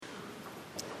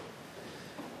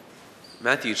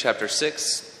Matthew chapter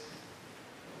 6.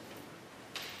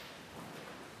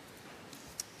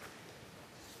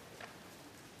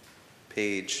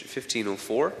 Page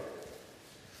 1504.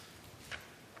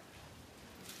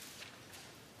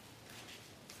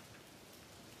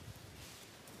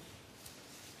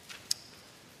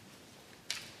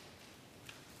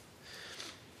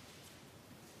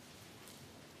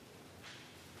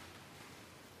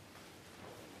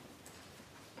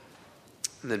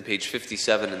 And then page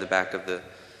 57 in the back of the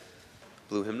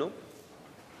blue hymnal.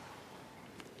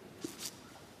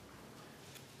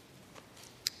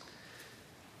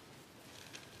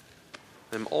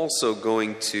 I'm also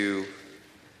going to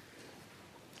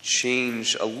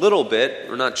change a little bit,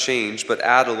 or not change, but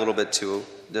add a little bit to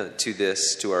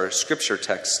our scripture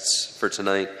texts for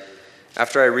tonight.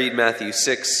 After I read Matthew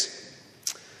 6,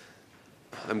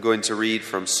 I'm going to read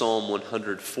from Psalm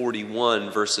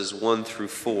 141, verses 1 through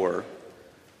 4.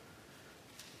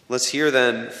 Let's hear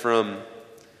then from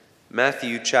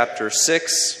Matthew chapter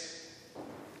 6.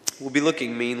 We'll be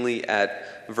looking mainly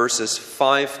at verses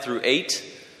 5 through 8.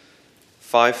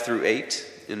 5 through 8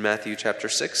 in Matthew chapter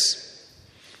 6.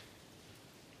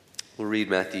 We'll read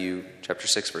Matthew chapter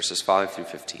 6, verses 5 through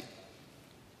 15.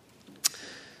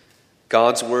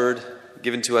 God's word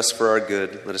given to us for our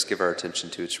good, let us give our attention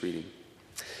to its reading.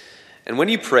 And when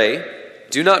you pray,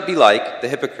 do not be like the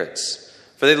hypocrites,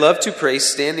 for they love to pray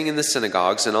standing in the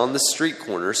synagogues and on the street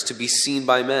corners to be seen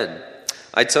by men.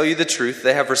 I tell you the truth,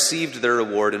 they have received their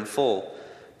reward in full.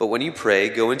 But when you pray,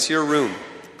 go into your room,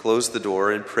 close the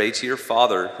door, and pray to your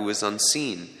Father who is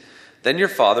unseen. Then your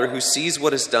Father who sees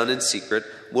what is done in secret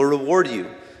will reward you.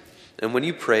 And when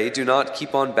you pray, do not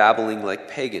keep on babbling like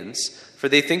pagans, for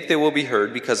they think they will be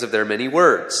heard because of their many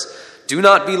words. Do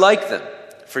not be like them,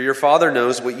 for your Father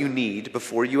knows what you need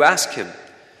before you ask him.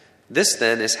 This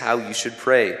then is how you should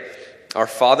pray. Our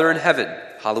Father in heaven,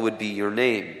 hallowed be your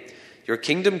name. Your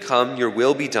kingdom come, your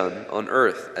will be done on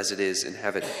earth as it is in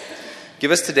heaven.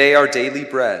 Give us today our daily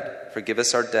bread. Forgive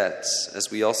us our debts,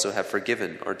 as we also have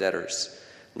forgiven our debtors.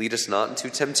 Lead us not into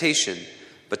temptation,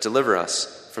 but deliver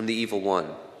us from the evil one.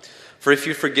 For if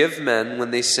you forgive men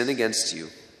when they sin against you,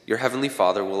 your heavenly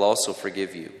Father will also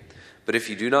forgive you. But if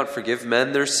you do not forgive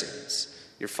men their sins,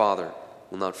 your Father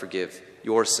will not forgive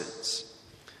your sins.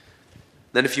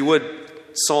 Then if you would,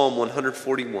 Psalm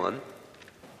 141.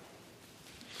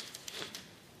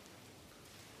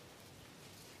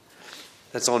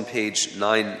 That's on page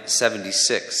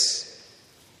 976.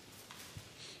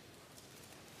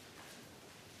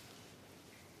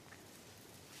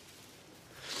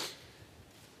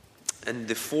 And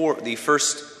the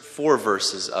first four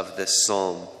verses of this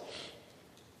psalm,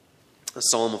 a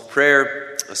psalm of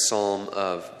prayer, a psalm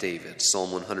of David,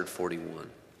 Psalm 141.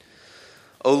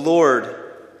 O Lord,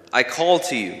 I call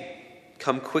to you.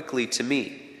 Come quickly to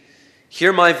me.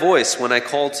 Hear my voice when I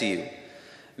call to you.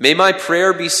 May my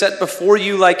prayer be set before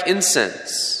you like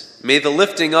incense. May the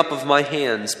lifting up of my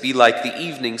hands be like the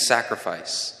evening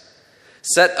sacrifice.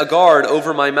 Set a guard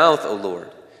over my mouth, O Lord.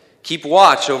 Keep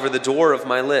watch over the door of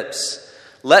my lips.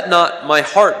 Let not my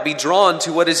heart be drawn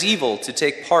to what is evil, to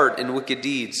take part in wicked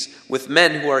deeds with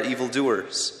men who are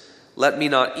evildoers. Let me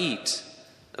not eat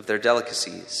of their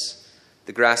delicacies.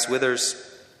 The grass withers,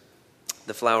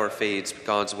 the flower fades, but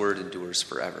God's word endures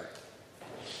forever.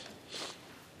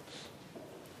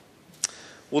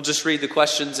 We'll just read the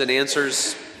questions and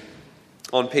answers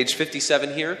on page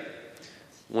 57 here,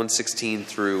 116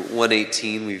 through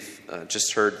 118. We've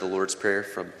just heard the Lord's Prayer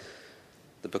from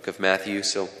the book of Matthew.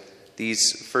 So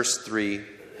these first three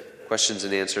questions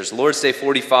and answers. Lord's Day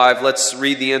 45, let's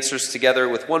read the answers together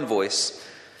with one voice.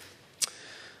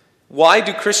 Why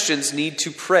do Christians need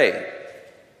to pray?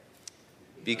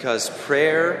 Because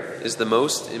prayer is the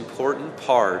most important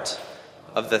part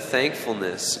of the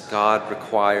thankfulness God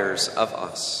requires of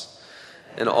us,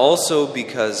 and also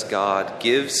because God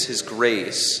gives his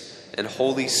grace and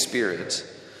Holy Spirit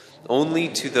only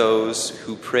to those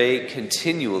who pray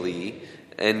continually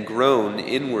and groan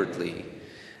inwardly,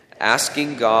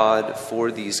 asking God for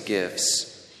these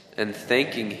gifts and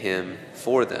thanking him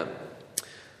for them.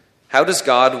 How does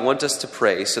God want us to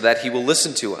pray so that he will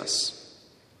listen to us?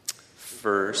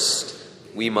 First,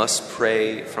 we must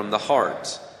pray from the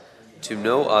heart to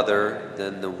no other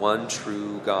than the one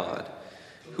true God,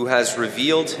 who has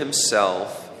revealed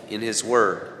himself in his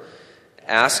word,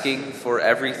 asking for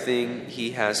everything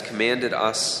he has commanded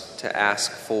us to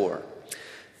ask for.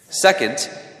 Second,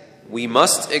 we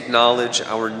must acknowledge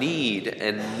our need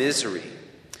and misery,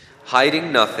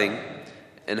 hiding nothing,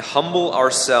 and humble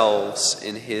ourselves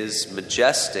in his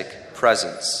majestic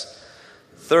presence.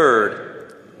 Third,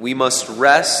 we must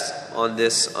rest on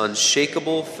this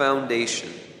unshakable foundation.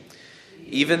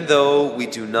 Even though we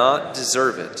do not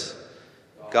deserve it,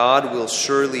 God will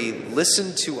surely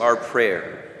listen to our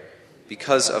prayer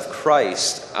because of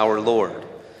Christ our Lord.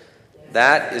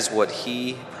 That is what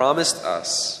he promised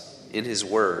us in his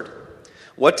word.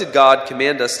 What did God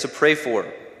command us to pray for?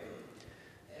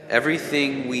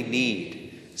 Everything we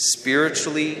need,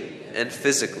 spiritually and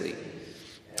physically,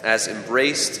 as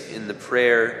embraced in the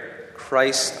prayer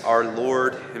Christ our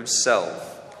Lord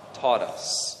himself taught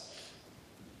us.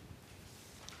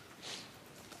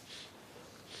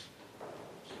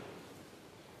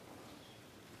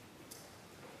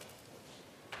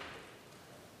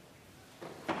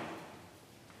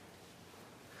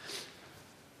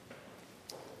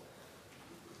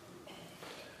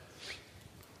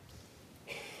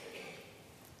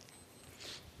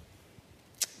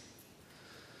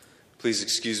 Please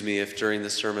excuse me if during the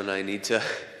sermon I need to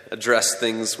address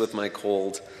things with my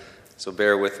cold, so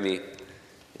bear with me,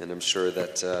 and I'm sure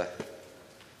that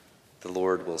the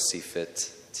Lord will see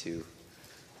fit to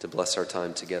bless our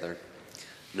time together,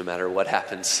 no matter what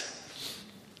happens.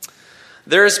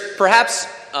 There is perhaps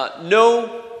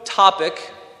no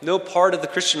topic, no part of the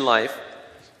Christian life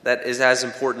that is as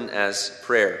important as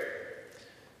prayer.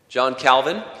 John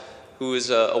Calvin, who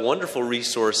is a wonderful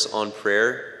resource on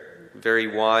prayer, very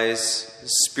wise,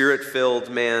 spirit-filled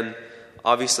man,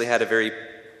 obviously had a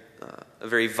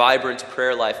very vibrant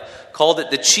prayer life, called it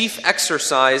the chief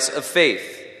exercise of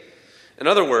faith. In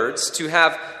other words, to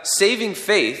have saving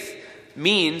faith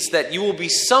means that you will be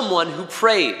someone who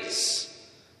prays.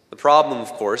 The problem,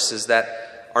 of course, is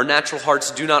that our natural hearts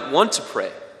do not want to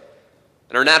pray,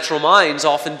 and our natural minds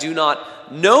often do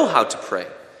not know how to pray.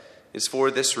 It's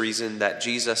for this reason that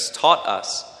Jesus taught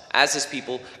us as his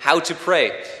people how to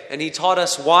pray, and he taught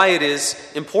us why it is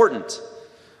important.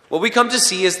 What we come to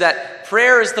see is that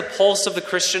prayer is the pulse of the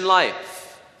Christian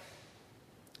life.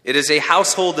 It is a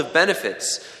household of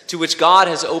benefits to which God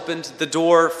has opened the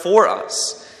door for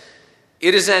us.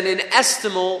 It is an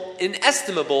inestimable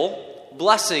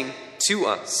blessing to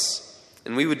us,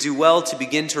 and we would do well to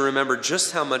begin to remember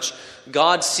just how much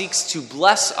God seeks to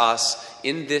bless us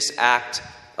in this act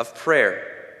of prayer.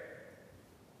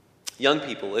 Young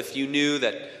people, if you knew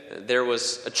that there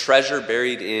was a treasure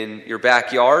buried in your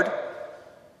backyard,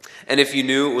 and if you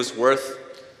knew it was worth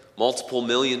multiple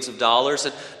millions of dollars,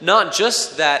 and not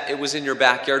just that it was in your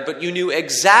backyard, but you knew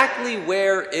exactly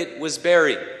where it was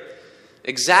buried,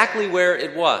 exactly where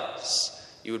it was,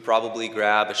 you would probably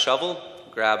grab a shovel,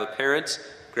 grab a parent,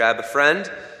 grab a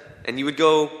friend, and you would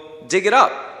go dig it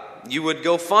up. You would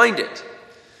go find it.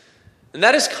 And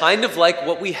that is kind of like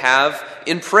what we have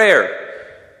in prayer.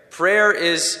 Prayer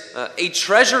is a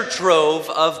treasure trove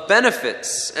of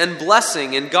benefits and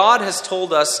blessing, and God has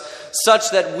told us such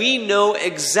that we know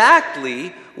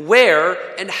exactly where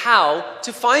and how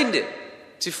to find it,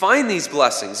 to find these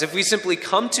blessings, if we simply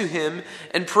come to him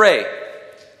and pray.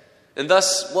 And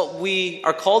thus, what we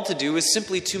are called to do is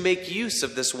simply to make use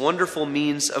of this wonderful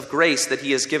means of grace that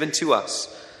he has given to us,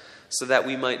 so that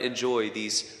we might enjoy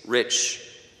these rich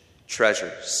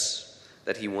treasures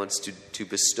that he wants to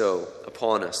bestow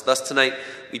upon us. Thus tonight,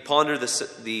 we ponder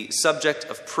the subject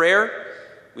of prayer.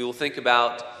 We will think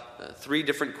about three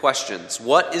different questions.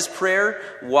 What is prayer?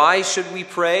 Why should we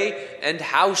pray? And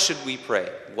how should we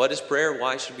pray? What is prayer?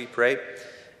 Why should we pray?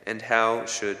 And how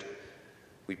should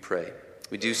we pray?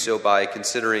 We do so by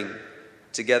considering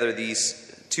together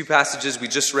these two passages we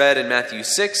just read in Matthew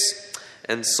 6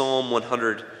 and Psalm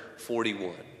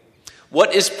 141.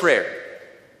 What is prayer?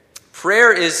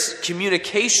 Prayer is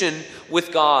communication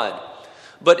with God,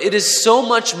 but it is so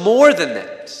much more than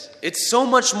that. It's so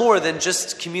much more than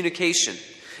just communication.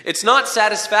 It's not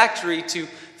satisfactory to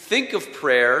think of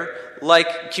prayer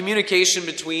like communication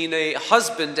between a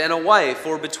husband and a wife,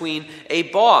 or between a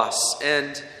boss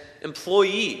and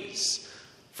employees.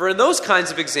 For in those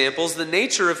kinds of examples, the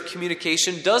nature of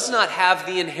communication does not have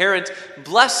the inherent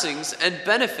blessings and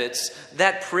benefits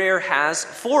that prayer has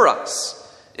for us.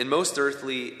 In most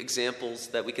earthly examples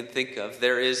that we can think of,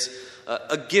 there is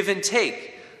a give and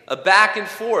take, a back and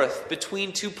forth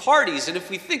between two parties. And if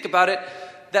we think about it,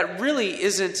 that really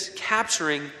isn't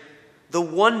capturing the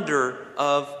wonder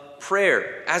of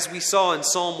prayer. As we saw in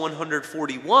Psalm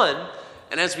 141,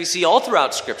 and as we see all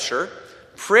throughout Scripture,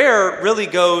 prayer really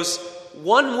goes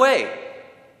one way.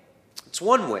 It's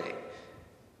one way.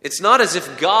 It's not as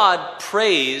if God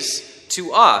prays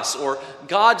to us, or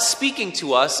God speaking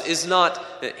to us is not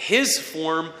his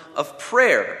form of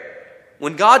prayer.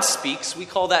 When God speaks, we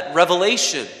call that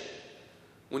revelation.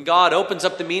 When God opens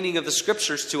up the meaning of the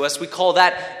Scriptures to us, we call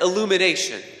that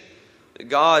illumination.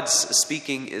 God's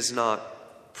speaking is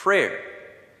not prayer.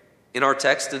 In our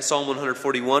text in Psalm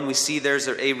 141, we see there's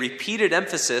a repeated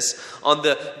emphasis on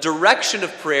the direction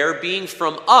of prayer being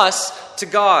from us to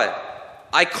God.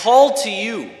 I call to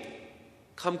you,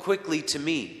 come quickly to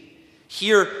me.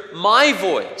 Hear my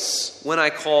voice when I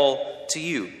call to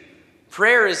you.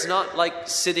 Prayer is not like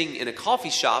sitting in a coffee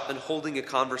shop and holding a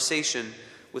conversation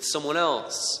with someone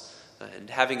else and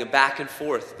having a back and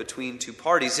forth between two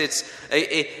parties. It's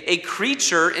a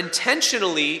creature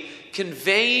intentionally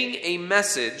conveying a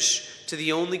message to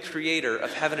the only creator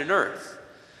of heaven and earth.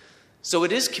 So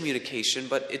it is communication,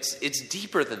 but it's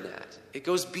deeper than that. It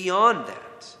goes beyond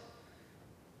that.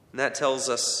 And that tells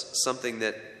us something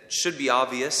that should be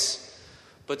obvious,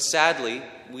 but sadly,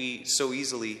 we so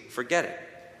easily forget it.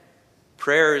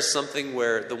 Prayer is something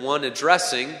where the one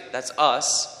addressing, that's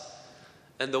us,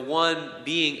 and the one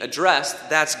being addressed,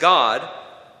 that's God,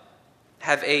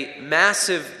 have a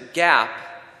massive gap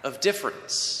of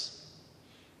difference.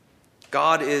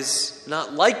 God is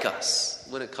not like us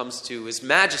when it comes to His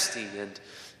majesty and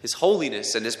His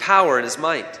holiness and His power and His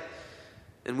might.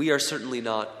 And we are certainly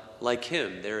not like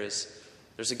Him. There's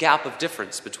a gap of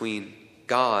difference between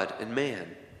God and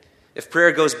man. If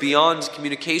prayer goes beyond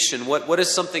communication, what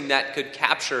is something that could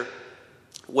capture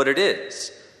what it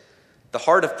is? The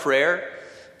heart of prayer,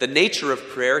 the nature of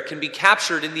prayer, can be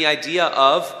captured in the idea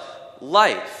of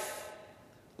life.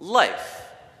 Life.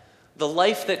 The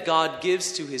life that God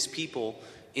gives to His people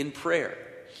in prayer.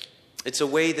 It's a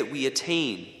way that we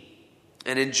attain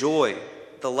and enjoy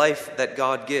the life that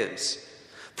God gives.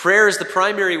 Prayer is the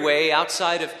primary way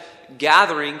outside of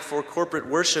gathering for corporate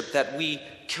worship that we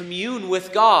commune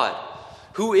with God,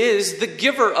 who is the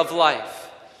giver of life.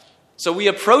 So we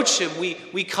approach Him,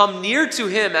 we come near to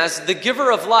Him as the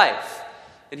giver of life,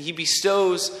 and He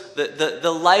bestows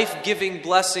the life-giving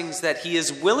blessings that He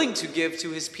is willing to give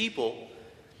to His people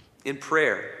in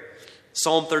prayer.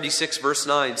 Psalm 36 verse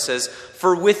 9 says,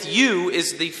 "For with you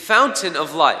is the fountain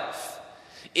of life.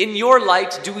 In your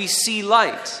light do we see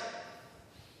light."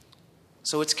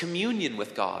 So it's communion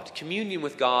with God. Communion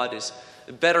with God is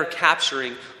better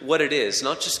capturing what it is.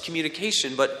 Not just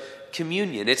communication, but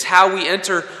communion. It's how we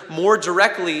enter more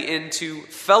directly into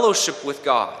fellowship with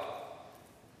God.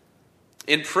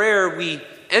 In prayer, we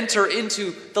enter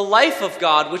into the life of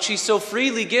God, which He so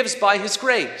freely gives by His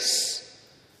grace.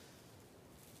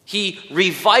 He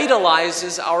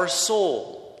revitalizes our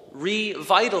soul.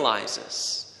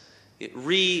 Revitalizes. It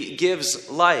re-gives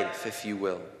life, if you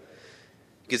will.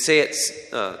 You could say it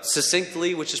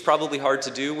succinctly, which is probably hard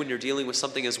to do when you're dealing with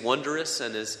something as wondrous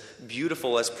and as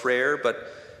beautiful as prayer,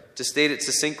 but to state it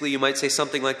succinctly, you might say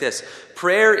something like this.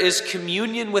 Prayer is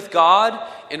communion with God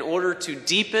in order to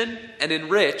deepen and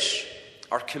enrich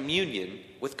our communion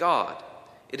with God.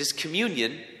 It is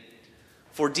communion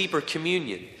for deeper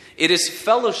communion. It is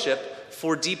fellowship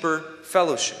for deeper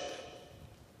fellowship.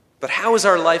 But how is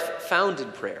our life found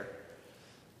in prayer?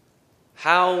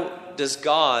 How does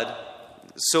God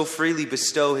so freely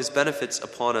bestow His benefits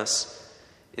upon us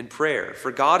in prayer?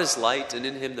 For God is light, and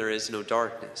in Him there is no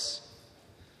darkness.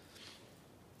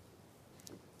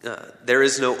 There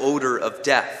is no odor of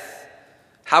death.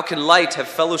 How can light have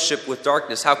fellowship with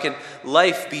darkness? How can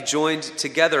life be joined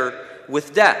together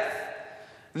with death?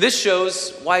 This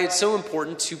shows why it's so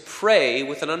important to pray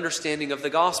with an understanding of the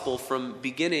gospel from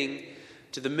beginning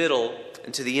to the middle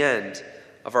and to the end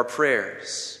of our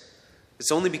prayers.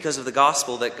 It's only because of the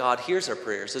gospel that God hears our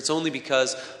prayers. It's only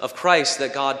because of Christ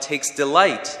that God takes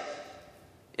delight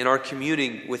in our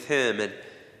communing with Him. And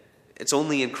it's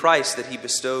only in Christ that He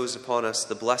bestows upon us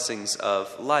the blessings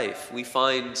of life. We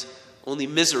find only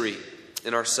misery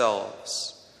in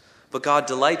ourselves. But God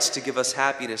delights to give us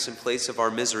happiness in place of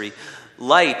our misery,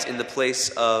 light in the place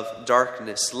of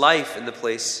darkness, life in the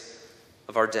place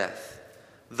of our death.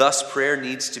 Thus, prayer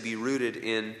needs to be rooted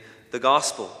in the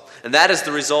gospel. And that is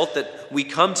the result that we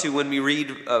come to when we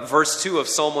read verse 2 of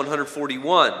Psalm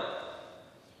 141.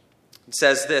 It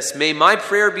says this, "May my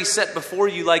prayer be set before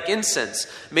you like incense.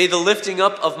 May the lifting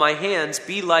up of my hands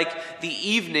be like the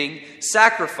evening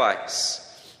sacrifice."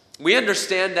 We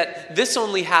understand that this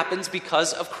only happens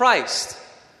because of Christ.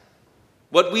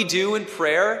 What we do in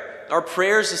prayer, our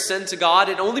prayers ascend to God,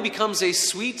 it only becomes a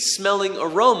sweet-smelling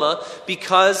aroma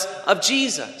because of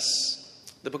Jesus.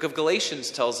 The book of Galatians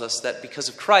tells us that because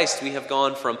of Christ we have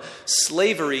gone from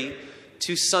slavery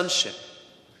to sonship.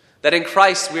 That in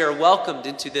Christ we are welcomed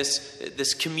into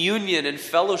this communion and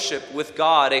fellowship with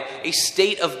God, a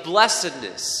state of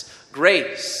blessedness,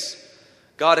 grace.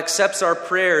 God accepts our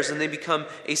prayers and they become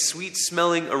a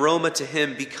sweet-smelling aroma to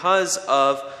Him because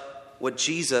of what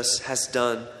Jesus has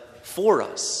done for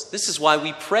us. This is why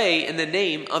we pray in the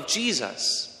name of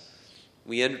Jesus.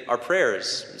 We end our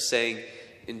prayers saying,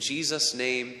 In Jesus'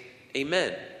 name,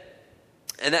 amen.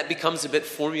 And that becomes a bit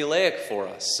formulaic for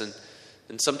us.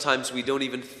 And sometimes we don't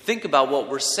even think about what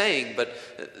we're saying, but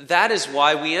that is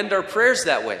why we end our prayers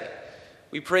that way.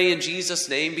 We pray in Jesus'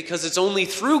 name because it's only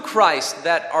through Christ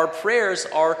that our prayers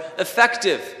are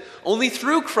effective. Only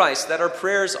through Christ that our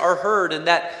prayers are heard and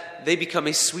that they become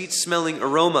a sweet-smelling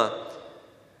aroma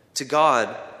to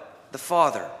God the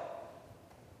Father.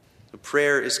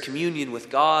 Prayer is communion with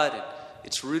God.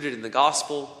 It's rooted in the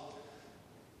gospel.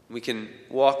 We can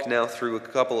walk now through a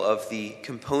couple of the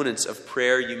components of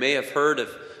prayer. You may have heard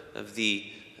of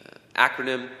the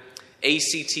acronym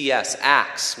ACTS,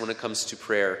 ACTS, when it comes to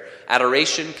prayer.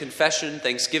 Adoration, confession,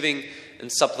 thanksgiving,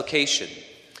 and supplication.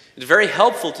 It's very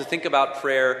helpful to think about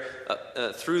prayer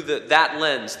through that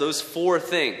lens, those four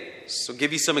things. So I'll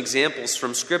give you some examples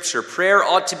from Scripture. Prayer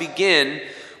ought to begin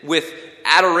with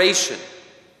adoration,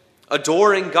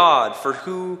 adoring God for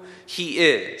who He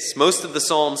is. Most of the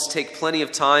Psalms take plenty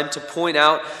of time to point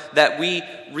out that we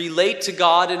relate to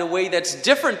God in a way that's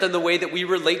different than the way that we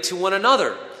relate to one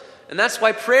another. And that's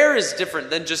why prayer is different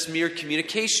than just mere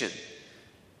communication.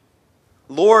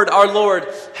 Lord, our Lord,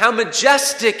 how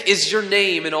majestic is your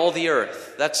name in all the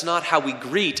earth. That's not how we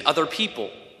greet other people.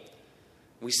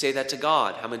 We say that to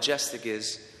God. How majestic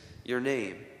is your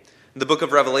name. In the book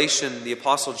of Revelation, the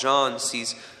Apostle John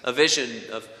sees a vision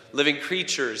of living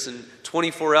creatures and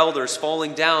 24 elders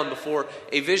falling down before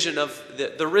a vision of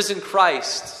the risen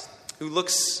Christ, who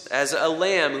looks as a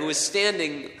lamb who is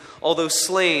standing, although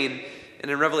slain. And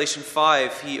in Revelation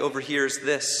 5, he overhears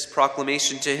this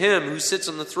proclamation: to him who sits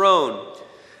on the throne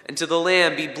and to the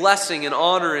Lamb be blessing and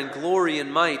honor and glory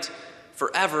and might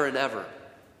forever and ever.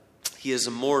 He is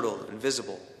immortal,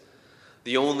 invisible,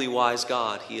 the only wise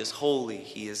God. He is holy,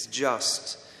 He is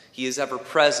just, He is ever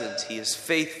present, He is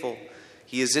faithful,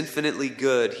 He is infinitely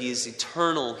good, He is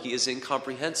eternal, He is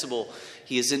incomprehensible,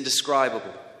 He is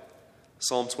indescribable.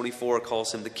 Psalm 24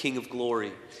 calls Him the King of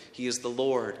glory. He is the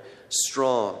Lord,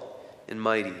 strong and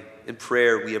mighty. In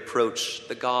prayer we approach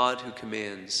the God who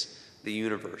commands the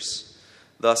universe.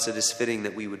 Thus it is fitting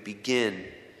that we would begin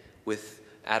with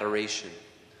adoration,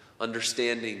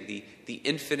 understanding the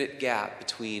infinite gap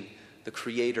between the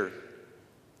Creator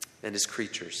and His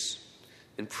creatures.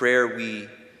 In prayer we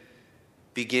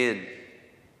begin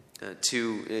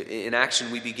in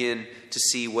action we begin to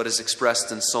see what is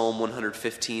expressed in Psalm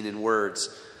 115 in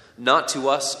words: not to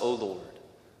us, O Lord,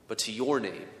 but to your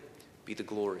name be the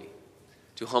glory.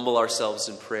 To humble ourselves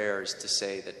in prayer is to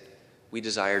say that we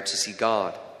desire to see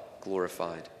God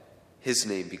glorified, His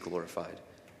name be glorified,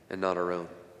 and not our own.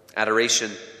 Adoration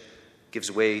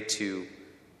gives way to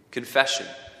confession,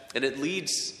 and it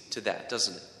leads to that,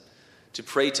 doesn't it? To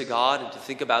pray to God and to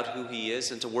think about who He is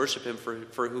and to worship Him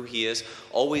for who He is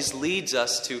always leads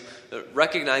us to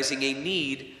recognizing a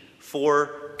need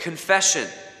for confession,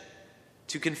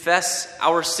 to confess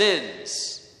our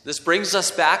sins. This brings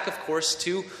us back, of course,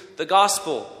 to the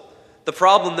gospel, the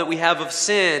problem that we have of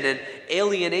sin and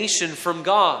alienation from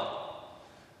God.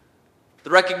 The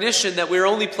recognition that we are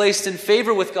only placed in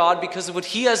favor with God because of what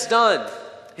He has done,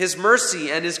 His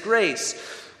mercy and His grace.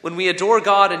 When we adore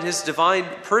God in His divine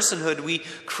personhood, we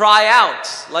cry out,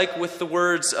 like with the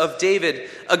words of David,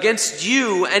 against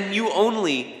you and you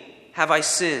only have I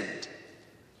sinned.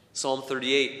 Psalm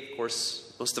 38, of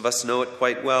course, most of us know it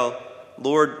quite well.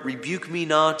 Lord, rebuke me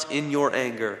not in your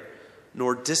anger,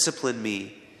 nor discipline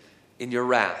me in your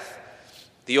wrath.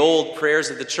 The old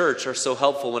prayers of the church are so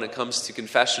helpful when it comes to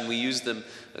confession. We use them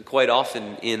quite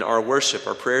often in our worship,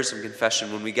 our prayers of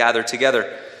confession when we gather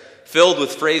together, filled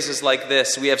with phrases like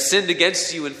this: we have sinned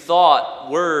against you in thought,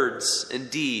 words,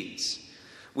 and deeds.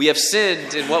 We have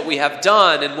sinned in what we have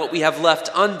done and what we have left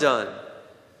undone.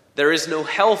 There is no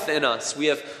health in us. We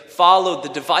have followed the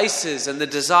devices and the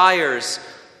desires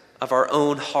of our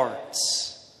own hearts.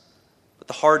 But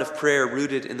the heart of prayer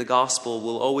rooted in the gospel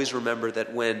will always remember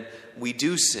that when we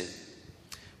do sin,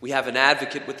 we have an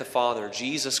advocate with the Father,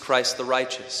 Jesus Christ the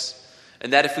righteous.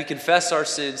 And that if we confess our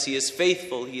sins, He is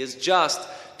faithful, He is just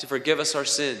to forgive us our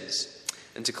sins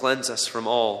and to cleanse us from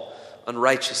all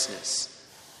unrighteousness.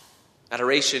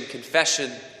 Adoration,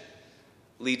 confession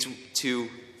leads to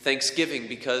thanksgiving,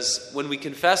 because when we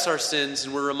confess our sins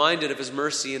and we're reminded of His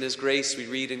mercy and His grace, we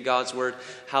read in God's word,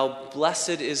 how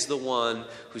blessed is the one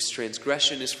whose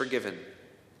transgression is forgiven,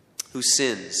 whose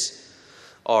sins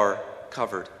are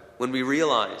covered. When we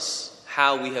realize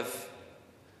how we have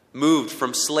moved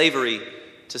from slavery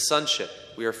to sonship,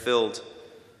 we are filled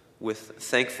with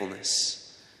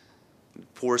thankfulness.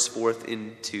 It pours forth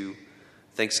into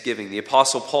thanksgiving. The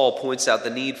Apostle Paul points out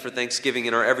the need for thanksgiving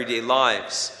in our everyday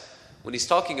lives. when he's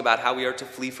talking about how we are to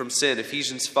flee from sin.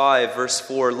 Ephesians 5, verse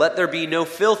 4, "Let there be no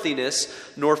filthiness,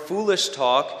 nor foolish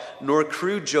talk, nor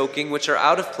crude joking, which are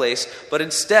out of place, but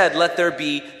instead let there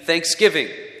be thanksgiving."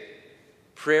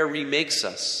 Prayer remakes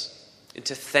us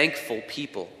into thankful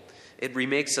people. It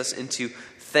remakes us into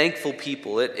thankful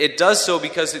people. It does so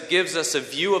because it gives us a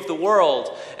view of the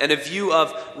world and a view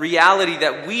of reality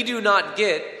that we do not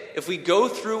get if we go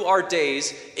through our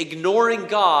days ignoring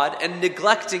God and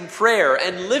neglecting prayer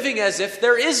and living as if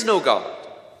there is no God.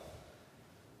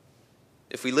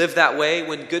 If we live that way,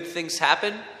 when good things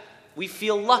happen, we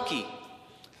feel lucky,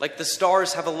 like the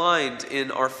stars have aligned in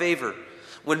our favor.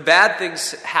 When bad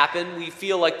things happen, we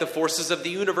feel like the forces of the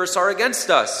universe are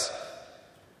against us.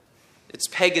 It's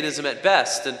paganism at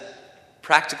best and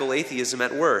practical atheism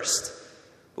at worst.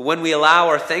 But when we allow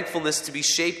our thankfulness to be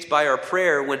shaped by our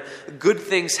prayer, when good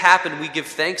things happen, we give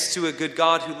thanks to a good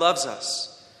God who loves us.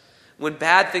 When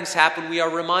bad things happen, we are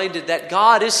reminded that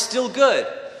God is still good,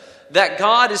 that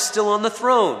God is still on the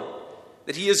throne,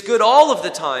 that He is good all of the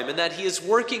time, and that He is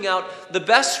working out the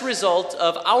best result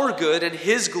of our good and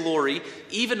His glory,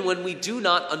 even when we do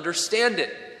not understand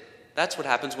it. That's what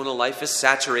happens when a life is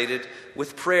saturated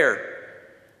with prayer.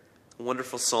 A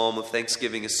wonderful psalm of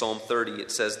thanksgiving is Psalm 30.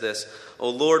 It says this, "O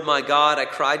Lord my God, I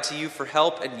cried to you for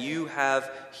help, and you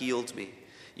have healed me.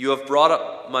 You have brought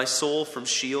up my soul from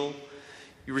Sheol.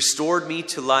 You restored me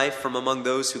to life from among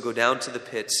those who go down to the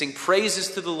pit. Sing praises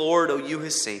to the Lord, O you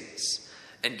His saints,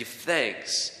 and give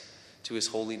thanks to His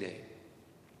holy name."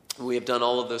 We have done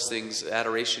all of those things,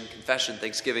 adoration, confession,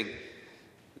 thanksgiving.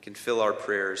 We can fill our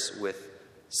prayers with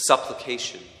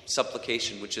supplication,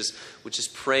 which is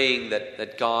praying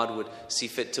that God would see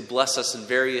fit to bless us in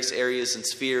various areas and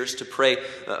spheres, to pray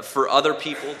for other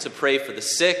people, to pray for the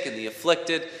sick and the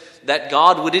afflicted, that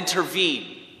God would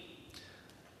intervene,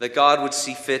 that God would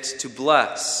see fit to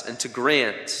bless and to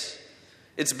grant.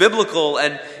 It's biblical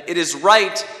and it is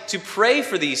right to pray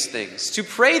for these things, to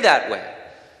pray that way.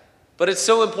 But it's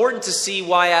so important to see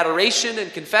why adoration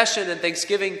and confession and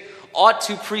thanksgiving ought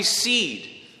to precede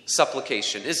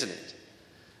supplication, isn't it?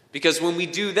 Because when we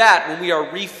do that, when we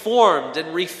are reformed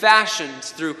and refashioned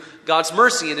through God's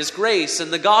mercy and His grace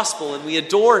and the gospel, and we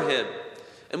adore Him,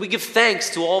 and we give thanks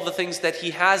to all the things that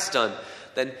He has done,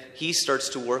 then He starts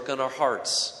to work on our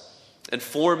hearts and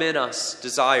form in us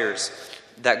desires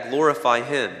that glorify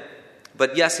Him.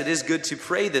 But yes, it is good to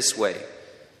pray this way.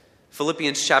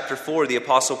 Philippians chapter 4, the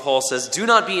Apostle Paul says, "Do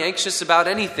not be anxious about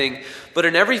anything, but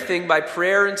in everything by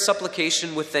prayer and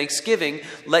supplication with thanksgiving,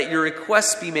 let your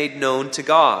requests be made known to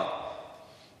God.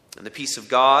 And the peace of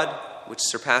God, which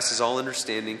surpasses all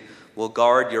understanding, will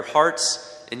guard your hearts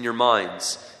and your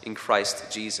minds in Christ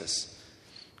Jesus."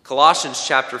 Colossians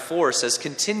chapter 4 says,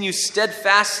 "Continue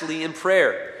steadfastly in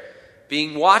prayer,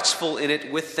 being watchful in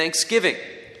it with thanksgiving.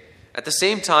 At the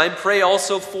same time, pray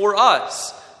also for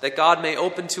us, that God may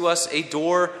open to us a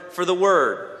door for the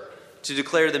word, to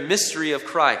declare the mystery of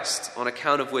Christ, on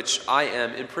account of which I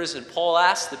am in prison." Paul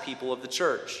asked the people of the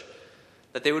church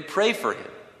that they would pray for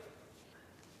him,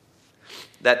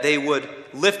 that they would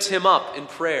lift him up in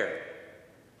prayer.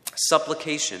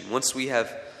 Supplication. Once we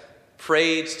have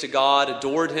prayed to God,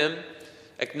 adored Him,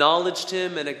 acknowledged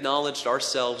Him, and acknowledged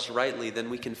ourselves rightly, then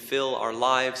we can fill our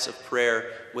lives of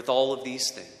prayer with all of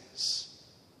these things.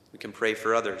 We can pray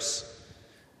for others.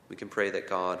 We can pray that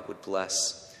God would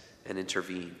bless and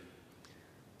intervene.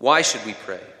 Why should we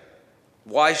pray?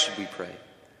 Why should we pray?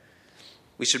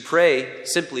 We should pray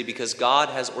simply because God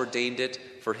has ordained it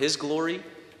for His glory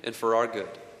and for our good.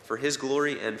 For His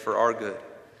glory and for our good.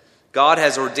 God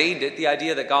has ordained it. The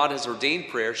idea that God has ordained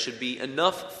prayer should be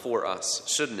enough for us,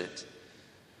 shouldn't it?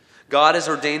 God has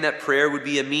ordained that prayer would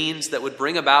be a means that would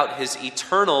bring about His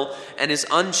eternal and His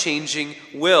unchanging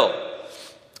will.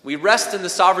 We rest in the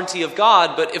sovereignty of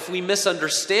God, but if we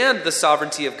misunderstand the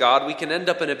sovereignty of God, we can end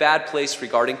up in a bad place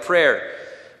regarding prayer.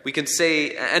 We can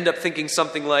end up thinking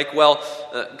something like,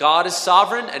 God is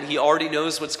sovereign and He already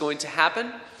knows what's going to happen,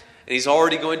 and He's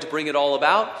already going to bring it all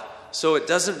about, so it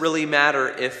doesn't really matter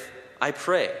if I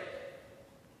pray.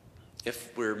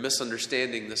 If we're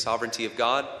misunderstanding the sovereignty of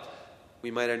God, we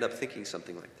might end up thinking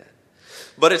something like that.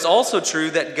 But it's also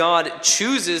true that God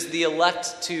chooses the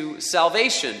elect to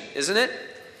salvation, isn't it?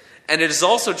 And it is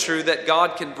also true that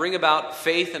God can bring about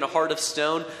faith in a heart of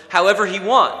stone however He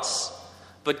wants.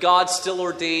 But God still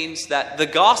ordains that the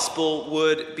gospel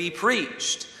would be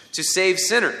preached to save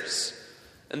sinners.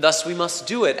 And thus we must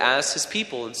do it as His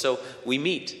people. And so we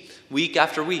meet week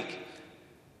after week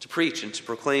to preach and to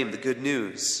proclaim the good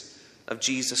news of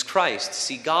Jesus Christ.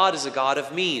 See, God is a God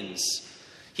of means.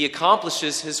 He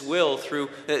accomplishes His will through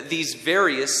these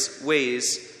various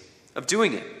ways of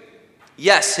doing it.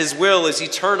 Yes, his will is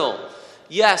eternal.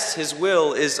 Yes, his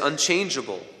will is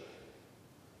unchangeable.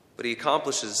 But he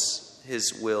accomplishes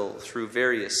his will through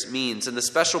various means. And the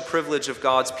special privilege of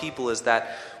God's people is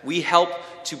that we help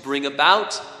to bring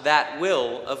about that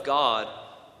will of God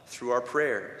through our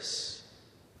prayers.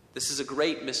 This is a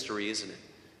great mystery, isn't it?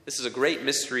 This is a great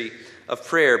mystery of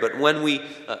prayer. But when we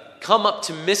come up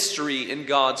to mystery in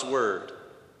God's word,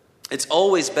 it's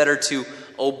always better to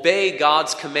obey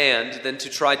God's command than to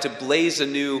try to blaze a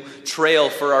new trail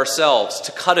for ourselves,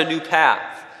 to cut a new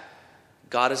path.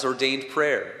 God has ordained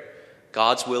prayer.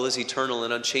 God's will is eternal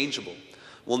and unchangeable.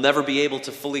 We'll never be able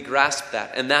to fully grasp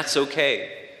that, and that's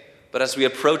okay. But as we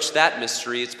approach that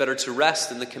mystery, it's better to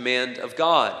rest in the command of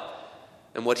God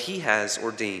and what he has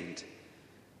ordained.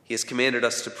 He has commanded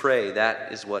us to pray.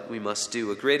 That is what we must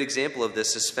do. A great example of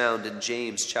this is found in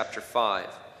James chapter 5.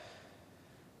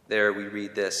 There we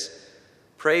read this: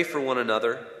 "Pray for one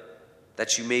another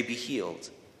that you may be healed.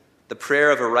 The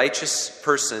prayer of a righteous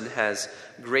person has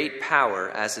great power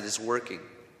as it is working.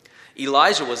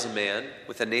 Elijah was a man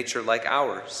with a nature like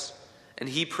ours, and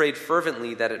he prayed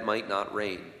fervently that it might not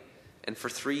rain. And for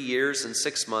 3 years and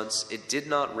 6 months it did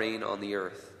not rain on the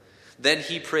earth. Then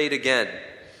he prayed again,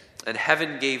 and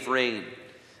heaven gave rain,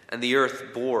 and the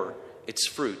earth bore its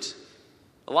fruit."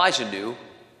 Elijah knew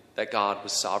that God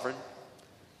was sovereign.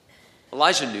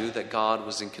 Elijah knew that God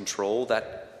was in control,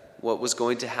 that what was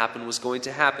going to happen was going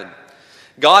to happen.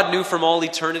 God knew from all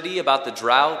eternity about the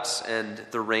drought and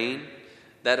the rain,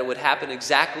 that it would happen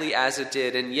exactly as it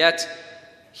did, and yet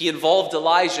he involved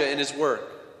Elijah in his work.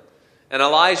 And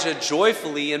Elijah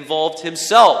joyfully involved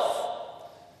himself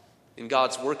in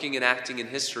God's working and acting in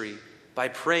history by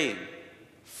praying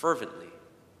fervently.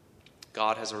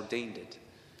 God has ordained it.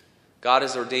 God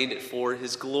has ordained it for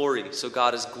his glory, so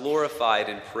God is glorified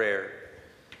in prayer.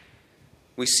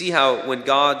 We see how when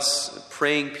God's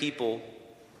praying people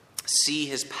see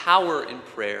his power in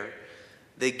prayer,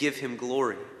 they give him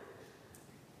glory.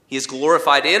 He is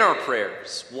glorified in our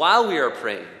prayers while we are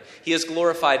praying. He is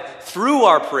glorified through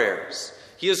our prayers.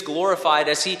 He is glorified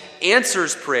as he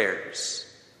answers prayers.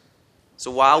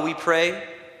 So while we pray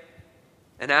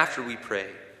and after we pray,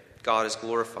 God is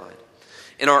glorified.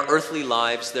 In our earthly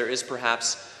lives, there is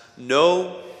perhaps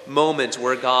no moment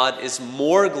where God is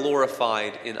more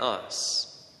glorified in us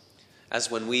as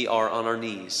when we are on our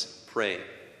knees praying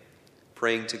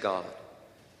to God,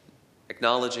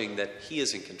 acknowledging that he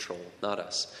is in control, not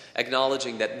us,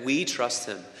 acknowledging that we trust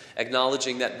him,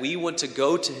 acknowledging that we want to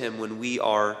go to him when we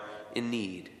are in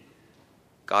need.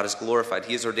 God is glorified.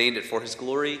 He has ordained it for his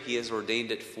glory. He has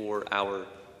ordained it for our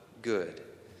good.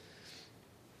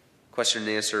 Question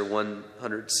and answer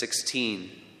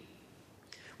 116.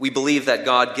 We believe that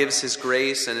God gives his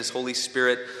grace and his Holy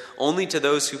Spirit only to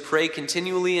those who pray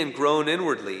continually and groan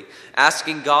inwardly,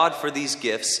 asking God for these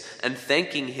gifts and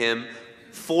thanking him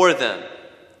for them.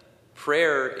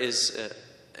 Prayer is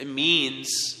a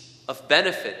means of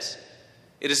benefit.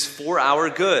 It is for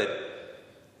our good.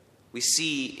 We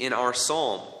see in our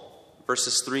psalm,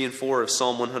 verses 3 and 4 of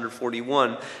Psalm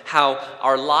 141, how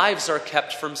our lives are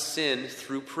kept from sin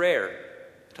through prayer.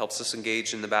 It helps us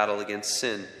engage in the battle against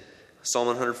sin. Psalm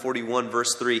 141,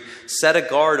 verse 3, "Set a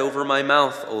guard over my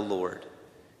mouth, O Lord.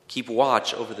 Keep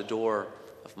watch over the door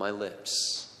of my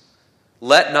lips.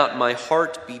 Let not my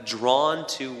heart be drawn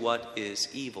to what is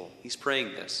evil." He's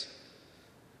praying this.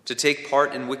 "To take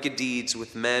part in wicked deeds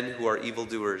with men who are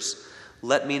evildoers.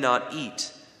 Let me not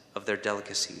eat of their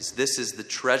delicacies." This is the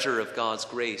treasure of God's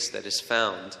grace that is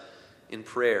found in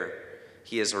prayer.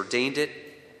 He has ordained it,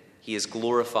 he is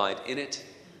glorified in it,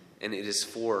 and it is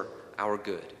for our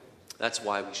good. That's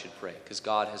why we should pray, because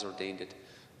God has ordained it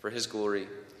for his glory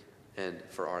and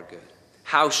for our good.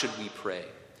 How should we pray?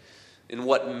 In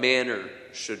what manner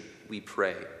should we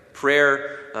pray?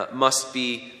 Prayer must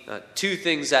be two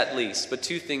things at least, but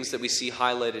two things that we see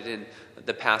highlighted in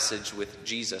the passage with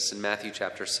Jesus in Matthew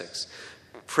chapter 6.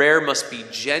 Prayer must be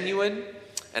genuine,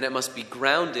 and it must be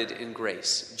grounded in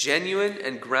grace. Genuine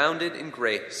and grounded in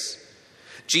grace.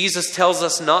 Jesus tells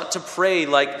us not to pray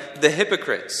like the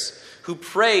hypocrites who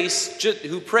pray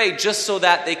just so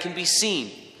that they can be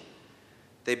seen.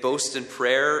 They boast in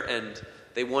prayer, and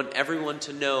they want everyone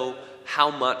to know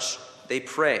how much they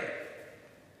pray.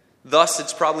 Thus,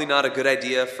 it's probably not a good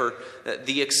idea for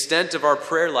the extent of our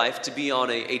prayer life to be on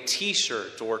a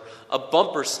t-shirt or a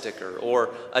bumper sticker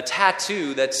or a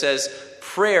tattoo that says,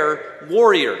 "Prayer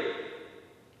Warrior."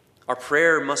 Our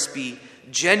prayer must be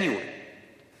genuine.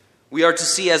 We are to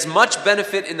see as much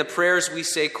benefit in the prayers we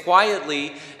say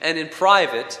quietly and in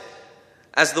private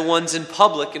as the ones in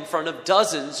public in front of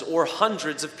dozens or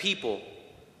hundreds of people.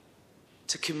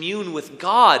 To commune with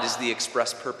God is the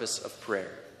express purpose of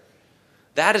prayer.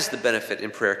 That is the benefit in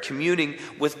prayer, communing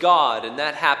with God. And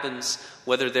that happens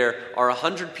whether there are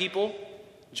 100 people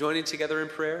joining together in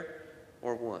prayer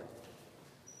or one.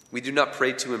 We do not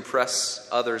pray to impress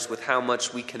others with how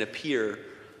much we can appear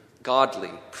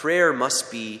godly. Prayer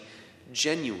must be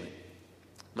genuine.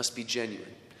 Must be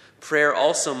genuine. Prayer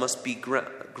also must be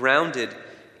grounded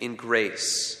in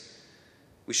grace.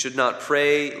 We should not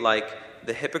pray like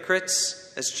the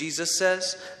hypocrites, as Jesus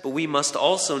says, but we must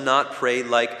also not pray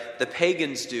like the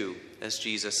pagans do, as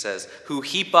Jesus says, who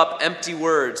heap up empty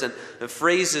words and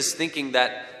phrases thinking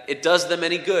that it does them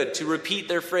any good to repeat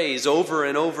their phrase over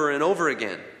and over and over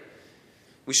again.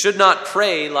 We should not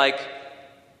pray like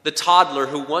the toddler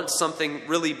who wants something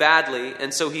really badly,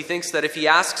 and so he thinks that if he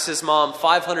asks his mom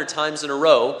 500 times in a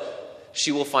row,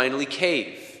 she will finally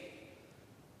cave.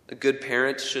 A good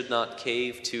parent should not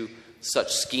cave to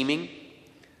such scheming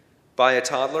by a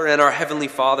toddler, and our Heavenly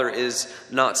Father is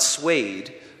not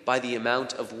swayed by the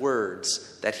amount of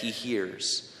words that he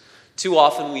hears. Too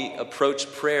often we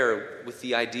approach prayer with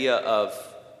the idea of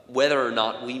whether or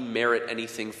not we merit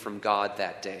anything from God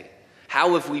that day.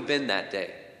 How have we been that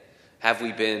day? Have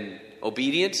we been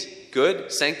obedient,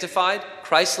 good, sanctified,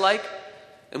 Christ-like?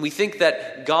 And we think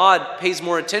that God pays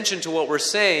more attention to what we're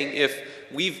saying if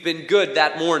we've been good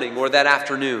that morning or that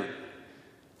afternoon.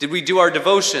 Did we do our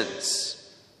devotions?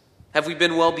 Have we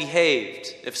been well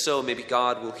behaved? If so, maybe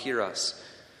God will hear us.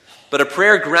 But a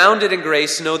prayer grounded in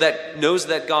grace knows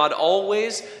that God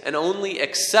always and only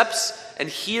accepts and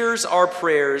hears our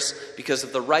prayers because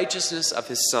of the righteousness of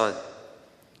his Son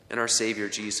and our Savior,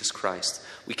 Jesus Christ.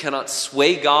 We cannot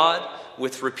sway God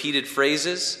with repeated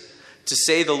phrases. To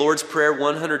say the Lord's Prayer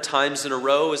 100 times in a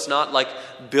row is not like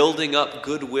building up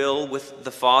goodwill with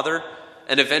the Father,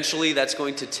 and eventually that's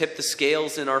going to tip the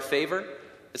scales in our favor.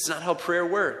 It's not how prayer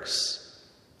works.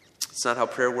 It's not how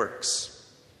prayer works.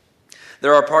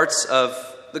 There are parts of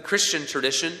the Christian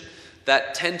tradition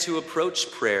that tend to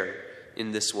approach prayer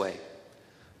in this way.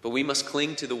 But we must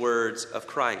cling to the words of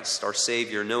Christ, our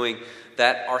Savior, knowing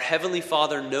that our Heavenly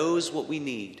Father knows what we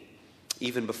need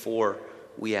even before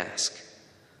we ask.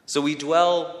 So we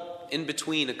dwell in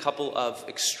between a couple of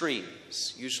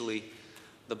extremes. Usually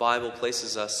the Bible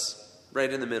places us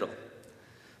right in the middle.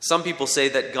 Some people say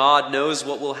that God knows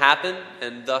what will happen,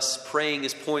 and thus praying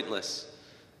is pointless.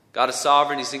 God is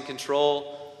sovereign, he's in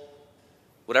control.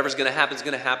 Whatever's going to happen is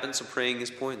going to happen, so praying is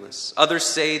pointless. Others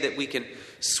say that we can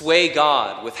sway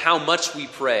God with how much we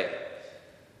pray,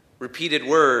 repeated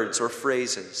words or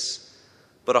phrases.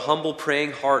 But a humble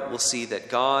praying heart will see that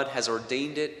God has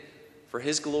ordained it for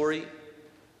his glory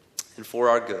and for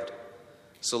our good.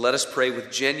 So let us pray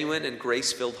with genuine and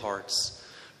grace-filled hearts,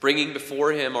 bringing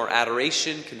before him our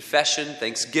adoration, confession,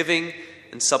 thanksgiving,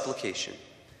 and supplication.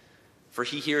 For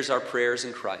he hears our prayers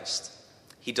in Christ.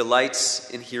 He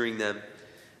delights in hearing them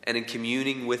and in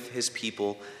communing with his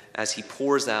people as he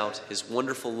pours out his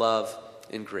wonderful love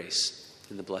and grace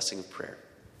in the blessing of prayer.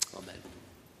 Amen.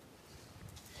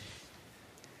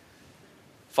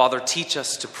 Father, teach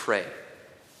us to pray.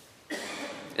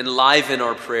 Enliven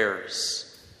our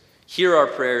prayers. Hear our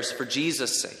prayers for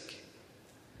Jesus' sake.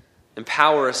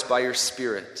 Empower us by your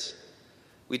Spirit.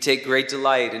 We take great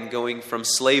delight in going from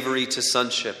slavery to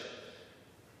sonship.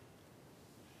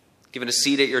 Given a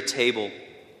seat at your table,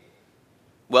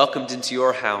 welcomed into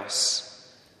your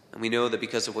house, and we know that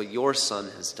because of what your Son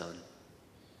has done,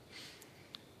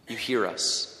 you hear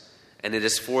us. And it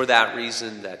is for that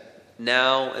reason that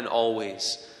now and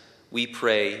always we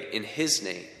pray in his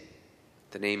name,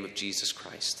 the name of Jesus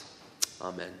Christ.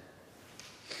 Amen.